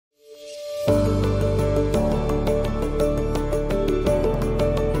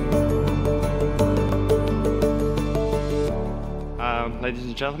ladies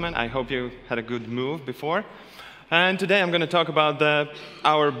and gentlemen. I hope you had a good move before. And today I'm going to talk about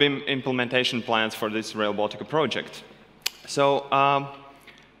our BIM implementation plans for this Rail Baltica project. So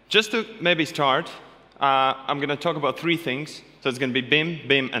just to maybe start, I'm going to talk about three things. So it's going to be BIM,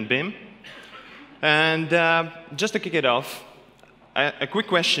 BIM, and BIM. And just to kick it off, a quick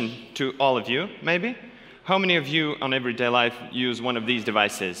question to all of you, maybe. How many of you on everyday life use one of these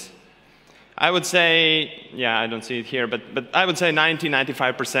devices? I would say, yeah, I don't see it here, but I would say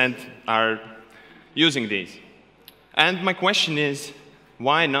 90–95% are using these. And my question is,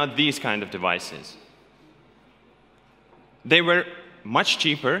 why not these kind of devices? They were much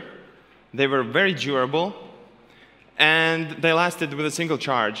cheaper, they were very durable, and they lasted with a single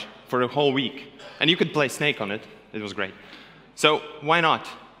charge for a whole week. And you could play Snake on it. It was great. So why not?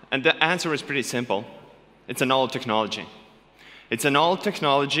 And the answer is pretty simple. It's an old technology. It's an old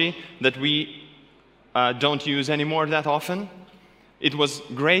technology that we don't use anymore that often. It was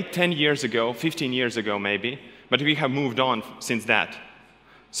great 10 years ago, 15 years ago maybe, but we have moved on since that.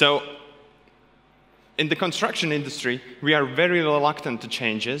 So in the construction industry, we are very reluctant to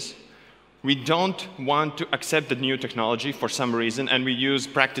changes. We don't want to accept the new technology for some reason, and we use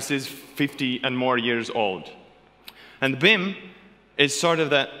practices 50 and more years old. And BIM is sort of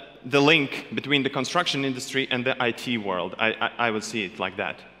the link between the construction industry and the IT world. I would see it like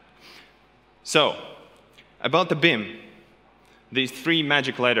that. So, about the BIM, these three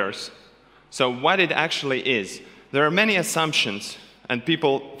magic letters. So what it actually is. There are many assumptions, and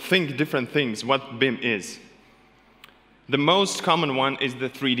people think different things what BIM is. The most common one is the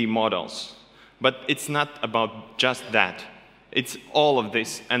 3D models. But it's not about just that. It's all of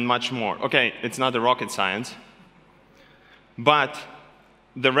this and much more. Okay, it's not a rocket science, but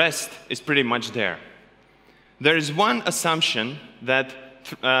the rest is pretty much there. There is one assumption that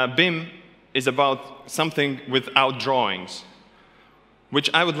BIM is about something without drawings, which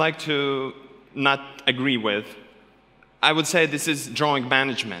I would like to not agree with. I would say this is drawing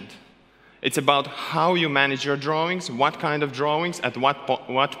management. It's about how you manage your drawings, what kind of drawings, at what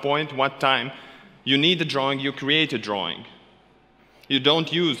point, what time. You need a drawing, you create a drawing. You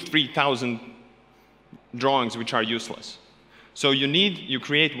don't use 3,000 drawings which are useless. So you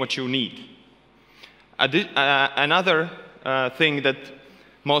create what you need. Another thing that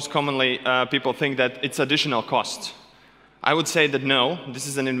most commonly people think that it's additional costs. I would say that no, this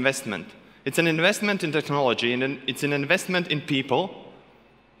is an investment. It's an investment in technology, and it's an investment in people.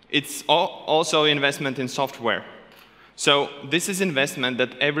 It's also investment in software. So this is investment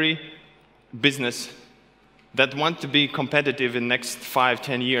that every business that wants to be competitive in the next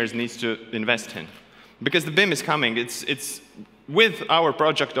 5–10 years needs to invest in. Because the BIM is coming. It's with our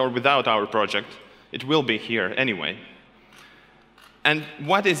project or without our project. It will be here anyway. And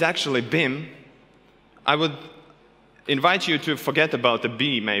what is actually BIM? I would invite you to forget about the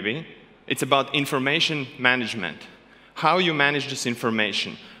B, maybe. It's about information management. How you manage this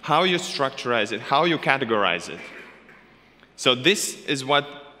information, how you structurize it, how you categorize it. So this is what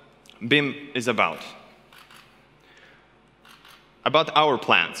BIM is about. About our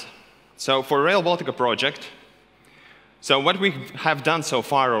plans. So for Rail Baltica project, so what we have done so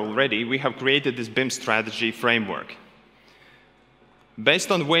far already, we have created this BIM strategy framework,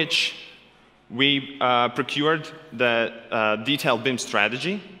 based on which we procured the detailed BIM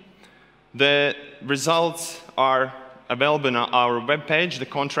strategy. The results are available on our webpage. The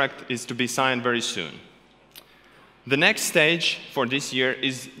contract is to be signed very soon. The next stage for this year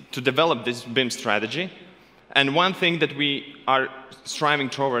is to develop this BIM strategy. And one thing that we are striving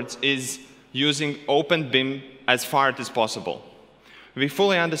towards is using open BIM as far as possible. We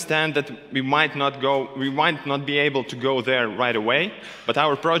fully understand that we might not be able to go there right away, but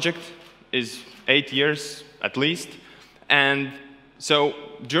our project is 8 years at least. And so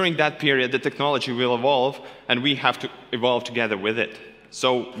during that period, the technology will evolve, and we have to evolve together with it.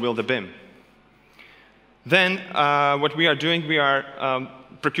 So will the BIM. Then what we are doing, we are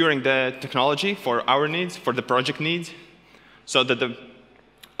procuring the technology for our needs, for the project needs, so that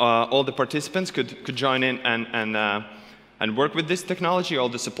all the participants could join in and work with this technology, all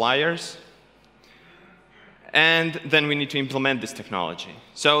the suppliers. And then we need to implement this technology.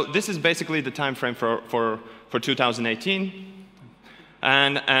 So this is basically the time frame for 2018.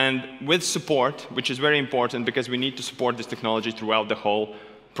 And with support, which is very important because we need to support this technology throughout the whole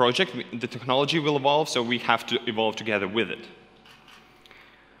project. The technology will evolve, so we have to evolve together with it.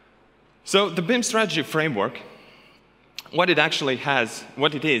 So the BIM strategy framework, what it actually has,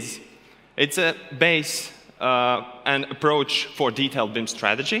 what it is, it's a base and approach for detailed BIM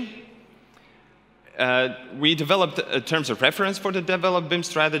strategy. We developed terms of reference for the developed BIM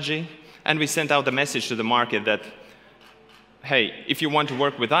strategy, and we sent out a message to the market that hey, if you want to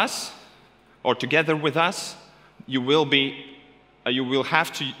work with us, or together with us, you will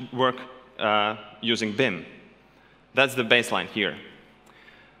have to work using BIM. That's the baseline here.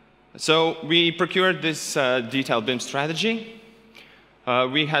 So we procured this detailed BIM strategy.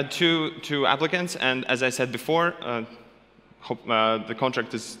 We had two applicants, and as I said before, the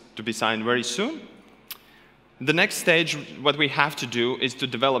contract is to be signed very soon. The next stage, what we have to do is to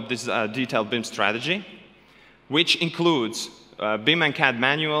develop this detailed BIM strategy, which includes BIM and CAD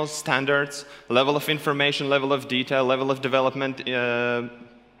manuals, standards, level of information, level of detail, level of development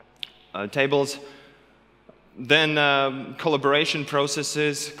tables, then collaboration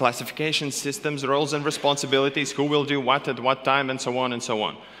processes, classification systems, roles and responsibilities, who will do what at what time, and so on and so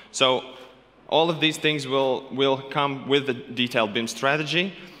on. So all of these things will come with the detailed BIM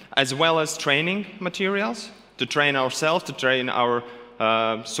strategy, as well as training materials to train ourselves, to train our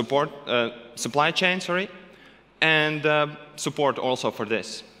supply chain, and support also for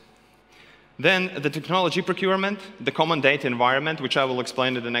this. Then the technology procurement, the common data environment, which I will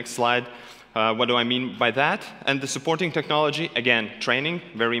explain in the next slide. What do I mean by that? And the supporting technology, again, training,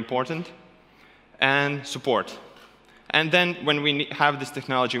 very important, and support. And then when we have this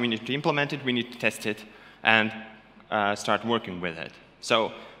technology, we need to implement it, we need to test it, and start working with it.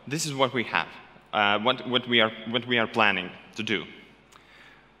 So this is what we have, what we are planning to do.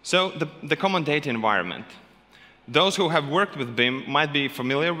 So the common data environment. Those who have worked with BIM might be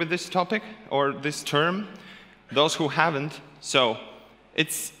familiar with this topic or this term. Those who haven't, so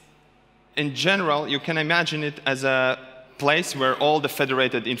it's, in general, you can imagine it as a place where all the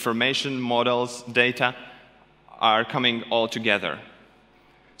federated information, models, data are coming all together.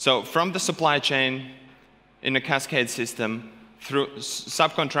 So from the supply chain, in a cascade system, through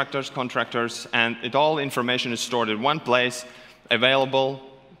subcontractors, contractors, and all information is stored in one place, available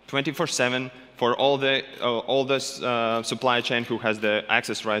 24/7 for all the supply chain who has the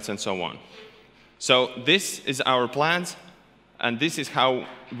access rights and so on. So this is our plans, and this is how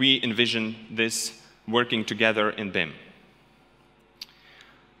we envision this working together in BIM.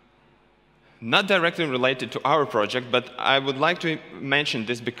 Not directly related to our project, but I would like to mention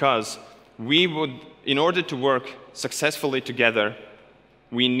this because we would, in order to work successfully together,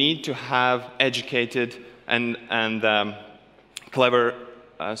 we need to have educated and clever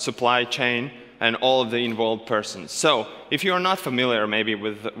supply chain and all of the involved persons. So if you are not familiar maybe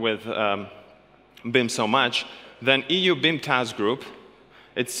with BIM so much, then EU BIM Task Group,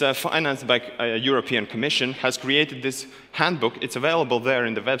 it's financed by a European Commission, has created this handbook. It's available there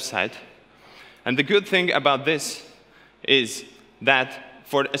in the website. And the good thing about this is that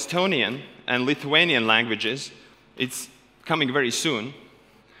for Estonian and Lithuanian languages, it's coming very soon.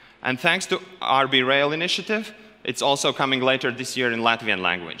 And thanks to RB Rail initiative, it's also coming later this year in Latvian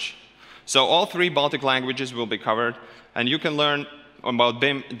language. So all 3 Baltic languages will be covered, and you can learn about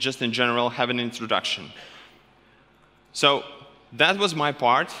BIM just in general, have an introduction. So that was my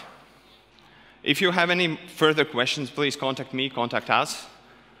part. If you have any further questions, please contact me, contact us.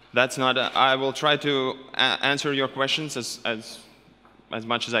 That's not I will try to answer your questions as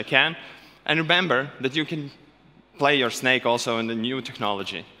much as I can. And remember that you can play your snake also in the new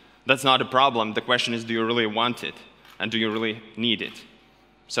technology. That's not a problem. The question is, do you really want it? And do you really need it?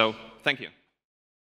 So, thank you.